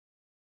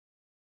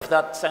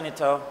that,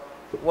 Senator,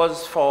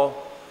 was for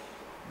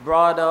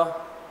broader,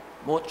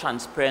 more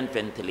transparent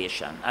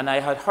ventilation. And I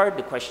had heard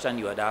the question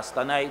you had asked,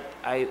 and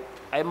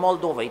I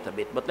mulled over it a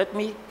bit. But let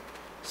me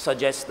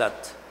suggest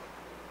that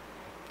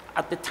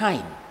at the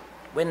time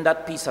when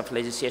that piece of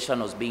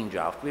legislation was being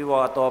drafted, we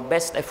were at our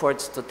best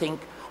efforts to think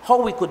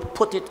how we could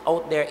put it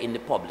out there in the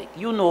public.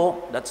 You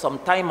know that some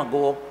time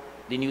ago,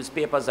 the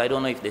newspapers, I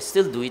don't know if they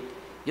still do it,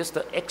 used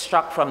to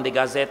extract from the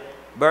Gazette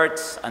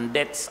births and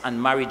deaths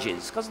and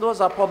marriages, because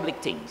those are public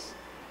things.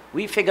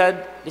 We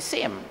figured the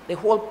same. The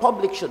whole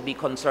public should be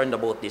concerned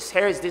about this.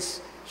 Here is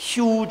this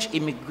huge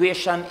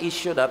immigration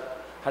issue that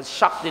has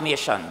shocked the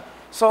nation.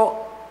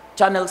 So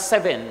Channel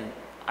 7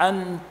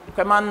 and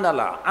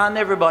Kremandala and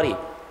everybody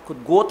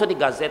could go to the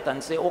Gazette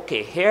and say,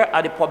 okay, here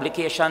are the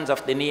publications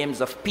of the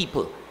names of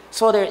people.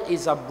 So there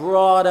is a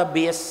broader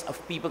base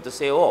of people to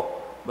say, oh,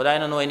 but I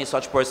don't know any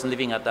such person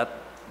living at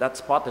that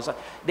spot.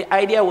 The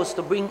idea was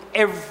to bring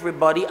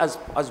everybody as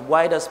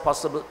wide as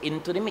possible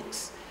into the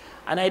mix.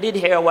 And I did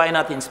hear why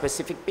not in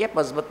specific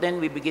papers, but then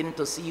we begin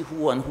to see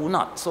who and who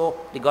not. So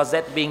the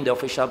Gazette being the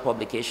official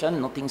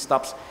publication, nothing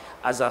stops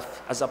as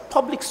a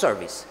public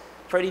service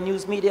for the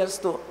news medias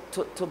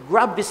to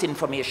grab this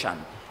information.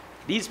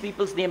 These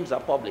people's names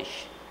are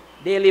published.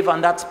 They live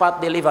on that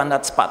spot, they live on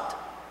that spot.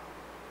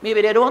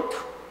 Maybe they don't,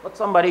 but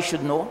somebody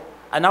should know.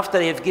 And after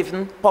they've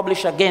given,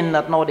 publish again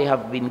that now they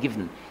have been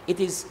given.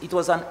 It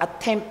was an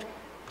attempt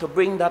to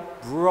bring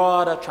that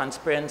broader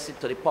transparency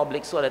to the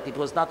public so that it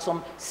was not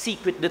some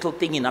secret little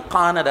thing in a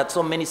corner that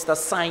some minister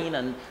signed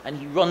and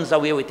he runs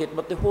away with it,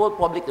 but the whole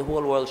public, the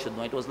whole world should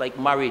know. It was like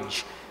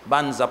marriage.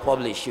 Bans are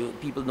published.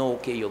 People know,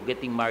 okay, you're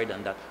getting married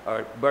and that,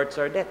 or births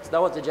or deaths.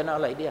 That was the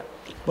general idea.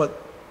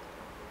 But,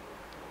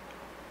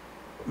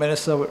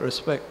 Minister, with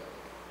respect,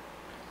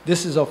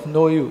 this is of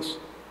no use.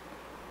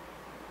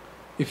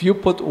 If you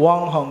put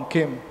Wang Hong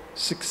Kim,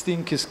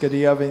 16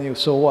 Kiskadi Avenue,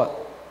 so what?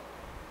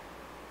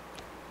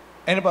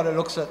 Anybody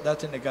looks at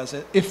that in the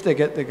Gazette, if they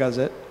get the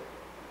Gazette,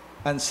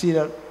 and see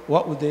that,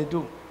 what would they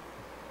do?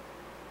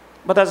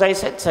 But as I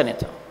said,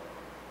 Senator,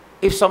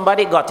 if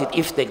somebody got it,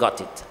 if they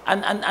got it,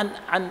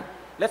 and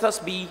let us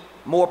be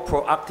more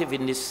proactive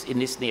in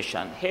this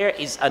nation. Here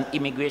is an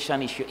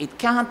immigration issue. It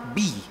can't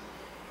be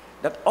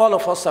that all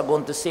of us are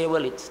going to say,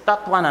 well, it's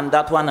that one,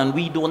 and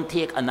we don't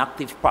take an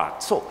active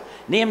part. So,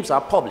 names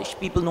are published.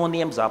 People know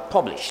names are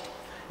published.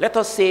 Let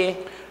us say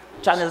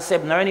Channel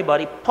 7 or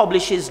anybody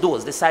publishes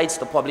those, decides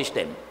to publish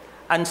them.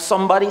 And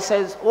somebody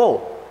says,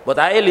 oh, but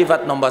I live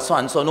at number so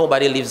and so,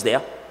 nobody lives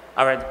there.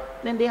 All right.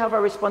 Then they have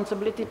a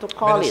responsibility to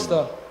call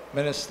in.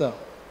 Minister,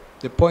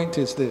 the point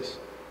is this.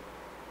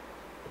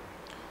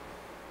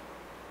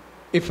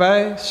 If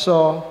I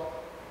saw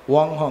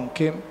Wang Hong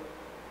Kim,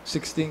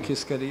 16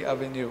 Kiskadi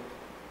Avenue,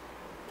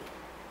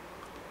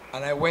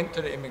 and I went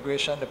to the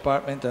immigration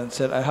department and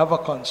said, I have a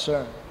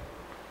concern,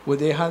 would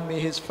they hand me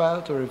his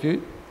file to review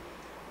it?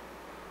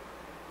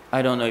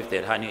 I don't know if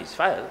they'd hand you his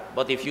file,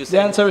 but if you said...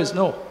 The answer is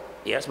no.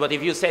 Yes, but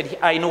if you said,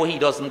 I know he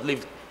doesn't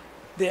live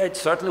there, it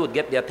certainly would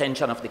get the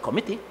attention of the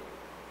committee.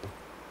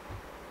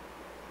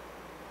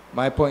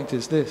 My point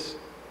is this.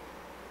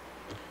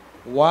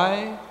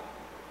 Why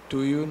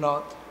do you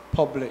not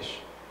publish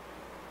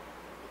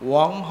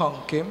Wang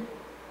Hong Kim,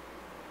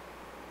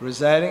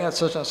 residing at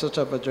such and such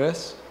an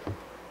address,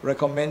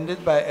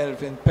 recommended by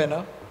Elvin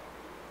Penner,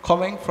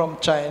 coming from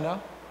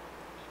China,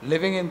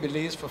 living in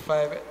Belize for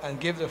 5 years, and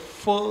give the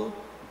full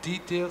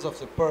details of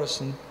the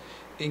person,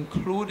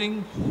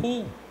 including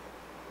who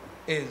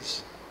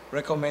is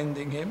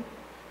recommending him,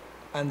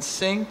 and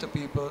saying to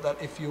people that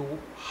if you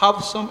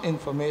have some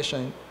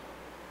information,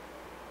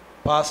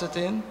 pass it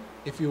in.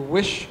 If you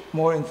wish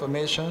more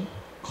information,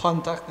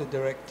 contact the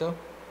director.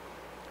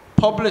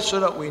 Publish so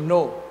that we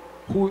know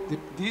who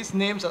these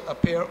names that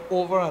appear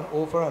over and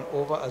over and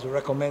over as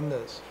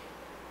recommenders.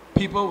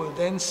 People will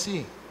then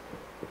see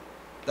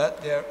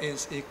that there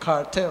is a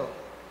cartel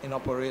in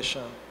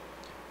operation.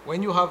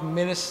 When you have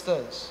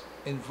ministers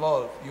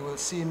involved, you will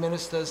see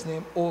ministers'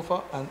 name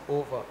over and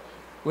over.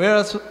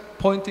 Whereas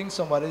pointing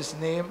somebody's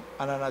name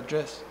and an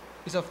address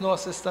is of no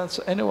assistance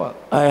to anyone.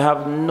 I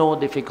have no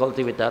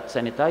difficulty with that,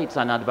 Senator. It's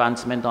an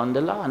advancement on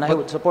the law, and I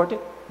would support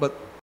it. But